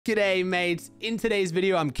G'day mates, in today's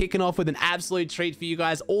video I'm kicking off with an absolute treat for you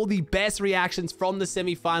guys, all the best reactions from the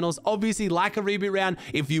semi-finals. Obviously, like a reboot round,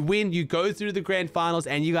 if you win you go through the grand finals,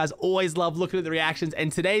 and you guys always love looking at the reactions,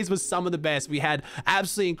 and today's was some of the best. We had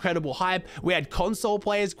absolutely incredible hype, we had console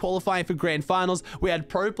players qualifying for grand finals, we had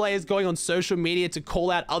pro players going on social media to call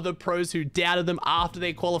out other pros who doubted them after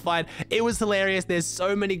they qualified. It was hilarious. There's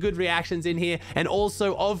so many good reactions in here, and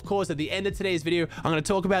also of course at the end of today's video I'm going to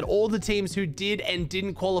talk about all the teams who did and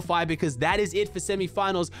didn't qualify, because that is it for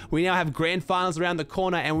semi-finals. We now have grand finals around the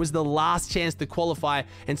corner, and was the last chance to qualify,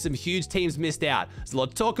 and some huge teams missed out. There's a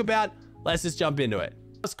lot to talk about. Let's just jump into it.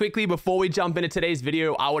 Just quickly, before we jump into today's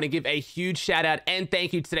video, I want to give a huge shout out and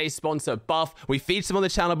thank you to today's sponsor, Buff. We featured them on the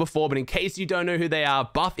channel before, but in case you don't know who they are,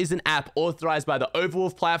 Buff is an app authorized by the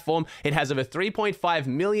Overwolf platform. It has over 3.5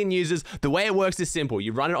 million users. The way it works is simple.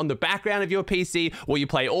 You run it on the background of your PC, where you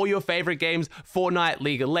play all your favorite games, Fortnite,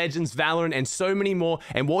 League of Legends, Valorant, and so many more.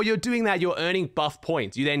 And while you're doing that, you're earning Buff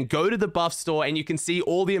points. You then go to the Buff store, and you can see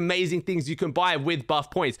all the amazing things you can buy with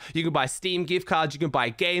Buff points. You can buy Steam gift cards, you can buy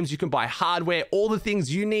games, you can buy hardware, all the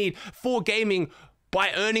things you need for gaming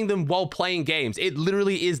by earning them while playing games. It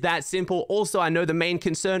literally is that simple. Also, I know the main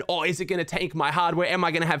concern, oh, is it going to tank my hardware? Am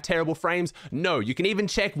I going to have terrible frames? No, you can even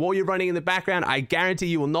check while you're running in the background. I guarantee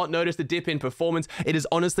you will not notice the dip in performance. It is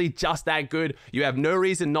honestly just that good. You have no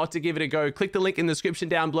reason not to give it a go. Click the link in the description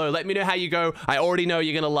down below. Let me know how you go. I already know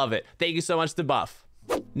you're going to love it. Thank you so much to Buff.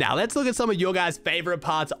 Now, let's look at some of your guys' favorite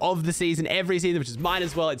parts of the season, every season, which is mine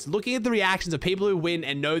as well. It's looking at the reactions of people who win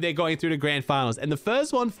and know they're going through the grand finals. And the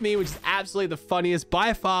first one for me, which is absolutely the funniest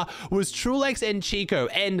by far, was Trulex and Chico,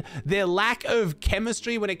 and their lack of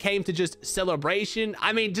chemistry when it came to just celebration.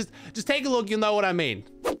 I mean, just take a look, you'll know what I mean.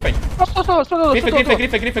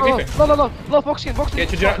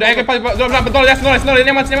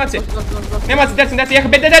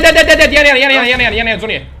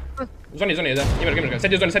 Zoni, da. Gamer.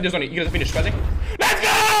 Sedi u zoni, igra za finish, pazi. Let's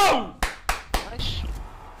go!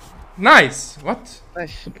 Nice! What?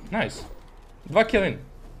 Nice. 2 kill in.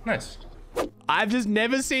 Nice. I've just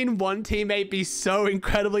never seen one teammate be so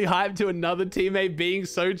incredibly hyped to another teammate being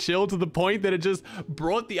so chill, to the point that it just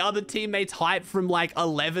brought the other teammates' hype from like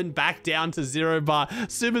 11 back down to 0 bar.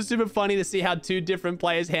 Super funny to see how two different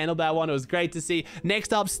players handled that one. It was great to see.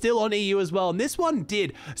 Next up, still on EU as well, and this one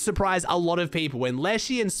did surprise a lot of people. When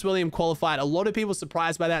Letshe and Swillium qualified, a lot of people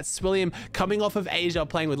surprised by that. Swillium coming off of Asia,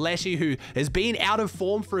 playing with Letshe, who has been out of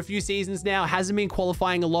form for a few seasons now, hasn't been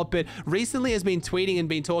qualifying a lot, but recently has been tweeting and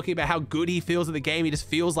been talking about how good he feels at the game. He just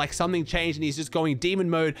feels like something changed, and he's just going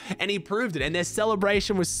demon mode, and he proved it. And their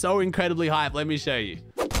celebration was so incredibly hype. Let me show you.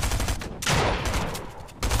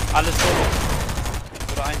 Alles solo.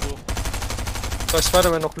 Oder ein so. Da ist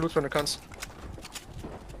Spider-Man noch Blut, wenn du kannst.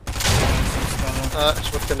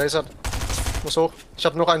 Ich wurde gelasert. Muss hoch. Ich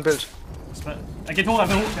hab noch ein Bild. Er geht hoch, er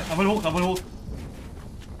will hoch.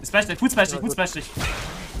 Splash dich, gut splash dich.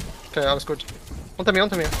 Okay, alles gut. Unter mir. Ja,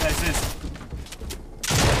 ich seh's.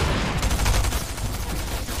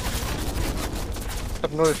 Ich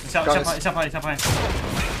hab 0. Ich hab einen. Ich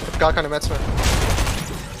hab gar keine Mats mehr.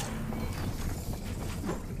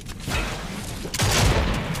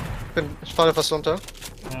 Ich falle fast runter.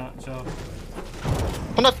 Ja, ich auch.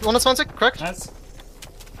 120, cracked. Nice.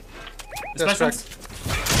 Der ist cracked.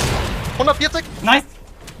 140. Nice.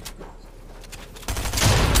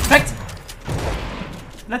 Perfekt.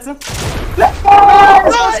 Letzte. Let's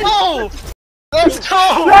go! Let's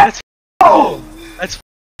go! Let's go! Let's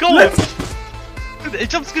go!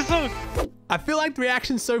 Ich hab's gesagt. I feel like the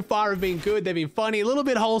reactions so far have been good. They've been funny, a little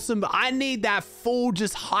bit wholesome, but I need that full,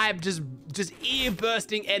 just hype, just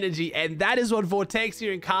ear-bursting energy, and that is what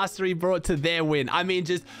Vortexia and Castery brought to their win. I mean,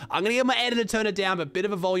 I'm gonna get my editor to turn it down, but bit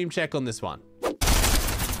of a volume check on this one.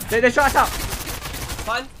 They shot us up.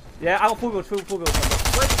 Fine. Yeah, I got full build.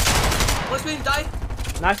 What's being die?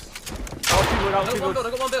 Nice. I got two build. I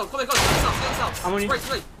got one build. Come on, go. South. I'm on you.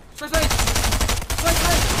 Straight.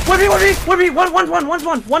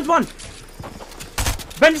 One.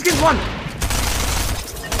 Benji skins one.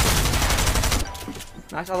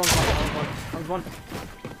 Nice, other one.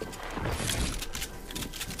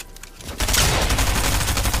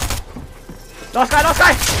 Last guy.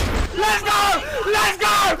 Let's go!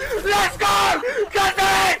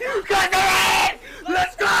 Castery!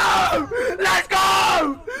 Let's go!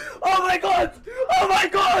 Oh my god! Let's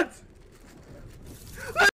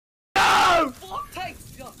go!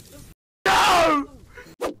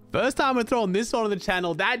 First time time we're throwing this one on the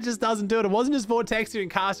channel, that just doesn't do it. It wasn't just Vortexia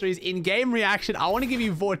and Castery's in-game reaction. I want to give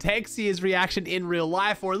you Vortexia's reaction in real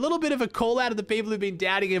life, or a little bit of a call out of the people who've been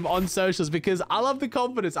doubting him on socials, because I love the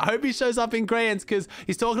confidence. I hope he shows up in Grands because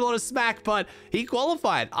he's talking a lot of smack, but he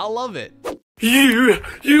qualified. I love it. You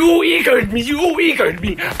all egoed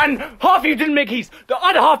me, and half of you didn't make heat. The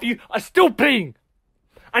other half of you are still playing.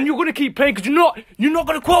 And you're gonna keep playing because you're not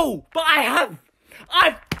gonna qual. But I've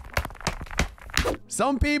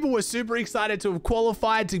Some people were super excited to have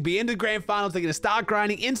qualified to be into grand finals. They're going to start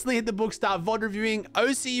grinding, instantly hit the book, start VOD reviewing.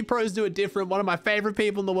 OCE pros do it different. One of my favorite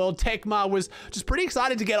people in the world, Tekmarr, was just pretty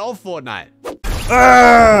excited to get off Fortnite.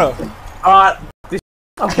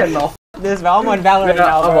 I'm getting off this, but I'm on Valorant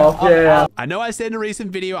now, bro. Yeah. I know I said in a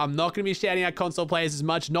recent video, I'm not going to be shouting out console players as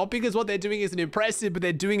much, not because what they're doing isn't impressive, but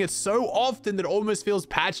they're doing it so often that it almost feels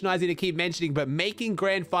patronizing to keep mentioning. But making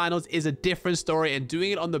grand finals is a different story, and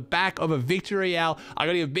doing it on the back of a victory royale. I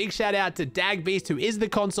got to give a big shout out to Dag Beast, who is the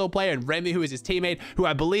console player, and Remy, who is his teammate, who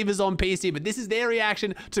I believe is on PC. But this is their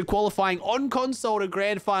reaction to qualifying on console to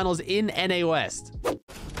grand finals in NA West.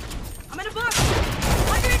 I'm in a box.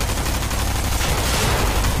 100.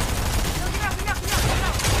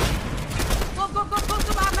 Go, I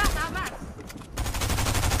have max.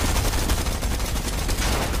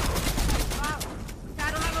 Wow.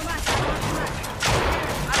 I don't have no max. I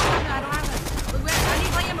don't have it. Look, I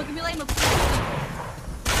need light ammo. Give me light ammo.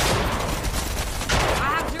 I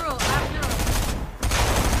have zero.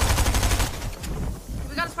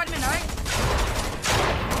 We got a Spider-Man, alright?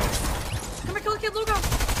 Come here, kill the kid, logo.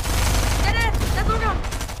 Dead logo.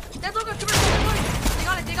 Come here.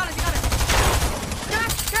 They got it.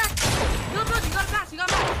 Crack. You got a pass. Okay.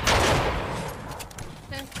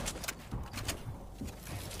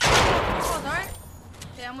 Alright?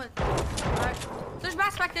 Okay, I'm with. Alright. There's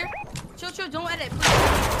mass back there. Chill, don't edit, please.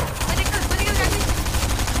 Play together, guys.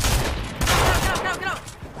 Get out.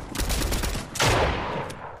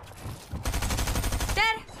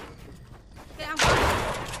 Dead. Okay, I'm good.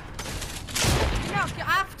 Okay,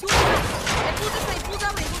 I have 2 mass. Hey, pull this way, pull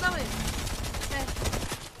that way.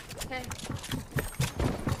 Okay.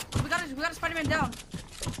 We got a Spider-Man down.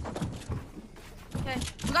 Okay.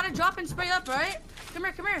 We gotta drop and spray up, right? Come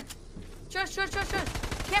here. Trust.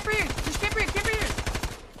 Camper here. Just camper here. Come here.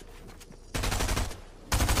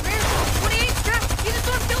 28. Crack. He's a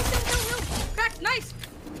storm. Kill. Crack. Nice.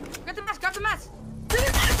 Grab the mask. Dude,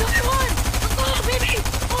 that's only one. Let's go, baby.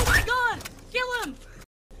 Oh my god. Kill him.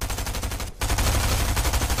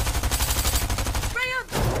 Spray up.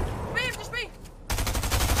 Just spray.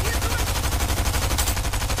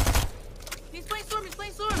 He's playing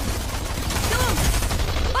storm. Kill him.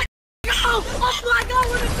 Let's go. Oh my god,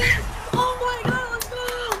 what is this? Oh my god, let's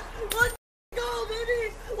go,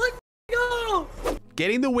 baby. Let's go.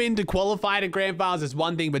 Getting the win to qualify to grand finals is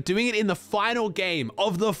one thing, but doing it in the final game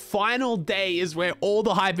of the final day is where all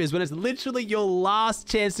the hype is, when it's literally your last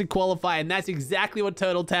chance to qualify, and that's exactly what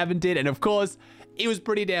Turtle Tavern did, and of course, it was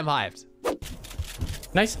pretty damn hyped.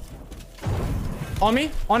 Nice. On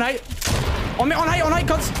me, on height,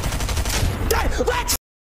 guns. Let's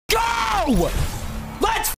go!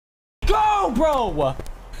 Let's go, bro!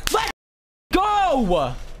 Let's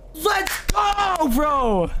go,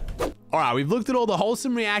 bro! All right, we've looked at all the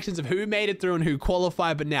wholesome reactions of who made it through and who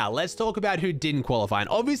qualified, but now let's talk about who didn't qualify. And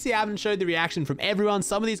obviously, I haven't showed the reaction from everyone.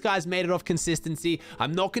 Some of these guys made it off consistency.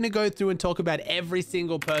 I'm not going to go through and talk about every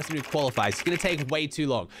single person who qualifies. It's going to take way too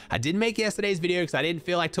long. I didn't make yesterday's video because I didn't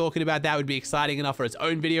feel like talking about that would be exciting enough for its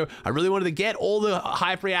own video. I really wanted to get all the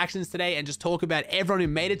hype reactions today and just talk about everyone who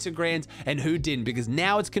made it to Grands and who didn't, because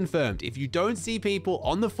now it's confirmed. If you don't see people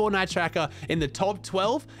on the Fortnite tracker in the top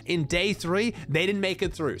 12 in day 3, they didn't make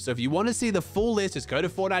it through. So if you want to see the full list, just go to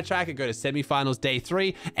Fortnite tracker, go to semifinals day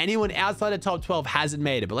 3. Anyone outside the top 12 hasn't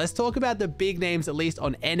made it. But let's talk about the big names, at least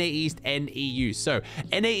on NA East and EU. So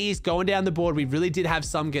NA East, going down the board, we really did have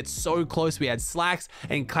some get so close. We had Slacks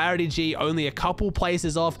and Clarity G only a couple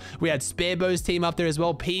places off. We had Sparebo's team up there as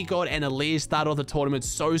well. P-God and Elise started off the tournament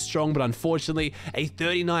so strong, but unfortunately a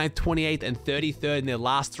 39th, 28th, and 33rd in their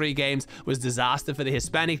last 3 games was disaster for the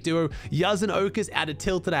Hispanic duo. Yuz and Okas out of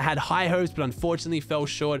Tilted. I had high hopes, but unfortunately fell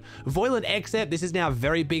short. Voilent Except, this is now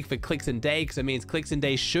very big for Clicks and Day, because it means Clicks and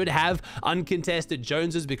Day should have uncontested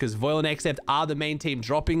Joneses, because Voilent Except are the main team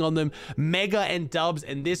dropping on them. Mega and Dubs,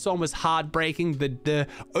 and this one was heartbreaking. The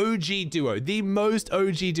OG duo, the most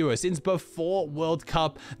OG duo since before World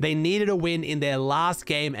Cup. They needed a win in their last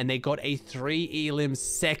game, and they got a 3 elim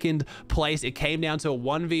 2nd place. It came down to a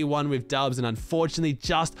 1v1 with Dubs, and unfortunately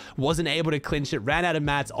just wasn't able to clinch it. Ran out of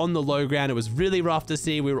mats on the low ground. It was really rough to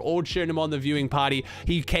see. We were all cheering him on the viewing party.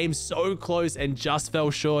 He came so close and just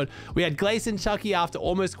fell short. We had Glace and Chucky after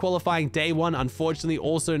almost qualifying day one, unfortunately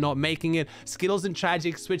also not making it. Skittles and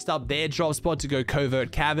Tragic switched up their drop spot to go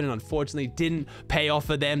Covert Cavern and unfortunately didn't pay off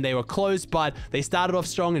for them. They were close, but they started off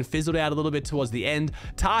strong and fizzled out a little bit towards the end.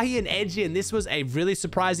 Tahi and Edgy, and this was a really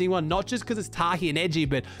surprising one, not just because it's Tahi and Edgy,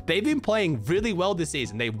 but they've been playing really well this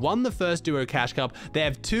season. They won the first Duo Cash Cup. They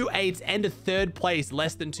have 2 8s and a 3rd place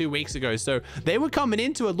less than 2 weeks ago. So they were coming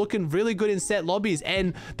into it looking really good in set lobbies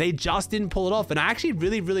and they just didn't pull it off. And I actually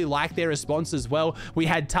really like their response as well. We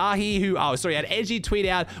had Tahi who, had Edgy tweet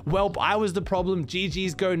out, "Welp, I was the problem.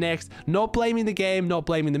 GG's go next." Not blaming the game, not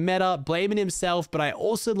blaming the meta, blaming himself. But I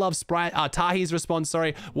also love Tahi's response,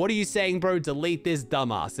 sorry. "What are you saying, bro? Delete this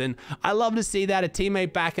dumbass." And I love to see that, a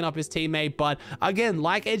teammate backing up his teammate. But again,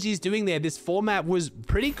 like Edgy's doing there, this format was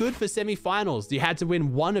pretty good for semifinals. You had to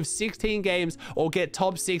win 1 of 16 games or get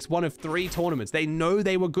top 6 1 of 3 tournaments. They know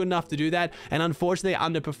they were good enough to do that, and unfortunately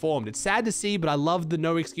underperformed. It's sad to see, but I love the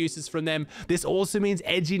no excuses from them. This also means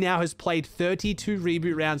Edgy now has played 32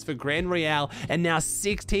 reboot rounds for Grand Royale and now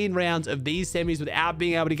 16 rounds of these semis without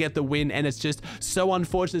being able to get the win, and it's just so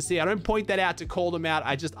unfortunate to see. I don't point that out to call them out.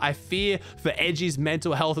 I fear for Edgy's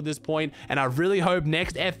mental health at this point, and I really hope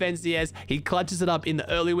next FNCS he clutches it up in the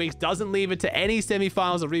early weeks, doesn't leave it to any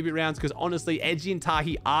semifinals or reboot rounds, because honestly, Edgy and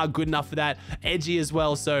Tahi are good enough for that. Edgy as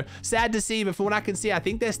well, so sad to see, but from what I can see, I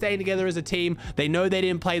think they're staying together as a team. They know they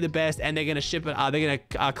didn't play the best, and they're going to ship it. They're going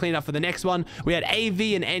to clean up for the next one. We had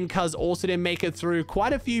AV and NCuz also didn't make it through.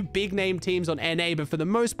 Quite a few big name teams on NA, but for the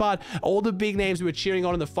most part, all the big names we were cheering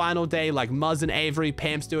on the final day, like Muzz and Avery,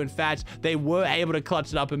 Pamstu and Fatch, they were able to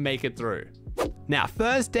clutch it up and make it through. Now,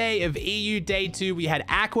 first day of EU Day 2, we had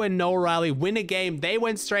Aqua and Noah Riley win a game. They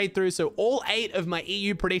went straight through, so all 8 of my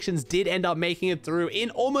EU predictions did end up making it through in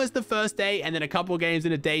almost the first day, and then a couple of games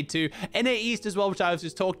in a Day 2. NA East as well, which I was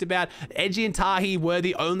just talked about. Edgy and Tahi were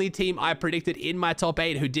the only team I predicted in my top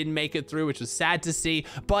 8 who didn't make it through, which was sad to see.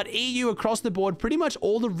 But EU across the board, pretty much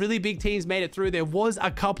all the really big teams made it through. There was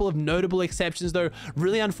a couple of notable exceptions, though.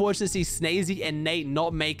 Really unfortunate to see Snazy and Nate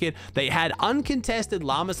not make it. They had uncontested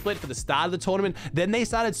llama split for the start of the tournament. Then they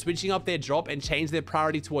started switching up their drop and changed their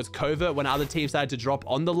priority towards Covert when other teams started to drop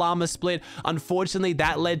on the llama split. Unfortunately,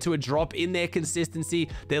 that led to a drop in their consistency.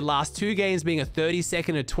 Their last 2 games being a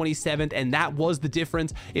 32nd and 27th, and that was the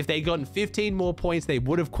difference. If they'd gotten 15 more points, they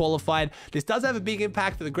would have qualified. This does have a big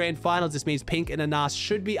impact for the grand finals. This means Pink and Anas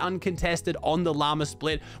should be uncontested on the llama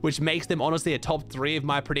split, which makes them honestly a top 3 of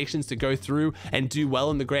my predictions to go through and do well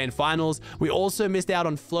in the grand finals. We also missed out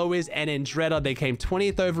on Flowiz and Andretta. They came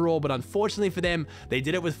 20th overall, but unfortunately for them, they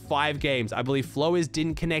did it with 5 games. I believe Flowiz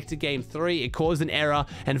didn't connect to game 3. It caused an error,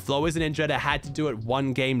 and Flowiz and Andretta had to do it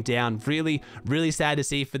 1 game down. Really sad to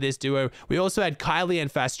see for this duo. We also had Kylie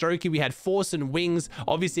and Fastroki. We had Force and Wings.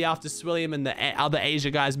 Obviously, after Swillium and the other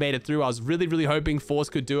Asia guys made it through, I was really hoping Force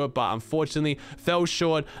could do it, but unfortunately fell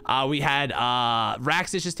short. We had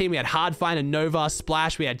Raxish's team. We had Hardfind and Nova,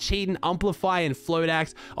 Splash. We had Cheatin', Amplify, and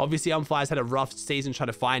Flodax. Obviously, Amplify's had a rough season trying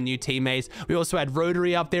to find new teammates. We also had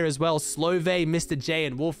Rotary up there as well. Slove, Mr. J,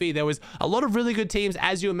 and Wolfie. There was a lot of really good teams,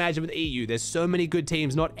 as you imagine with EU. There's so many good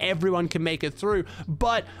teams. Not everyone can make it through,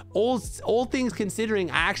 but all things considering,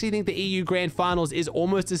 I actually think the EU Grand Finals is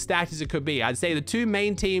almost as stacked as it could be. I'd say the 2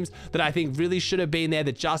 main teams that I think really should have been there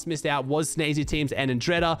that just missed out was Snazy teams and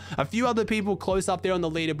Andretta. A few other people close up there on the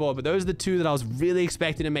leaderboard, but those are the 2 that I was really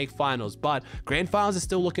expecting to make finals, but Grand Finals are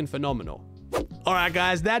still looking phenomenal. Alright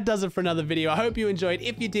guys, that does it for another video. I hope you enjoyed.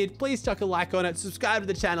 If you did, please chuck a like on it, subscribe to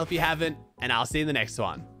the channel if you haven't, and I'll see you in the next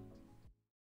one.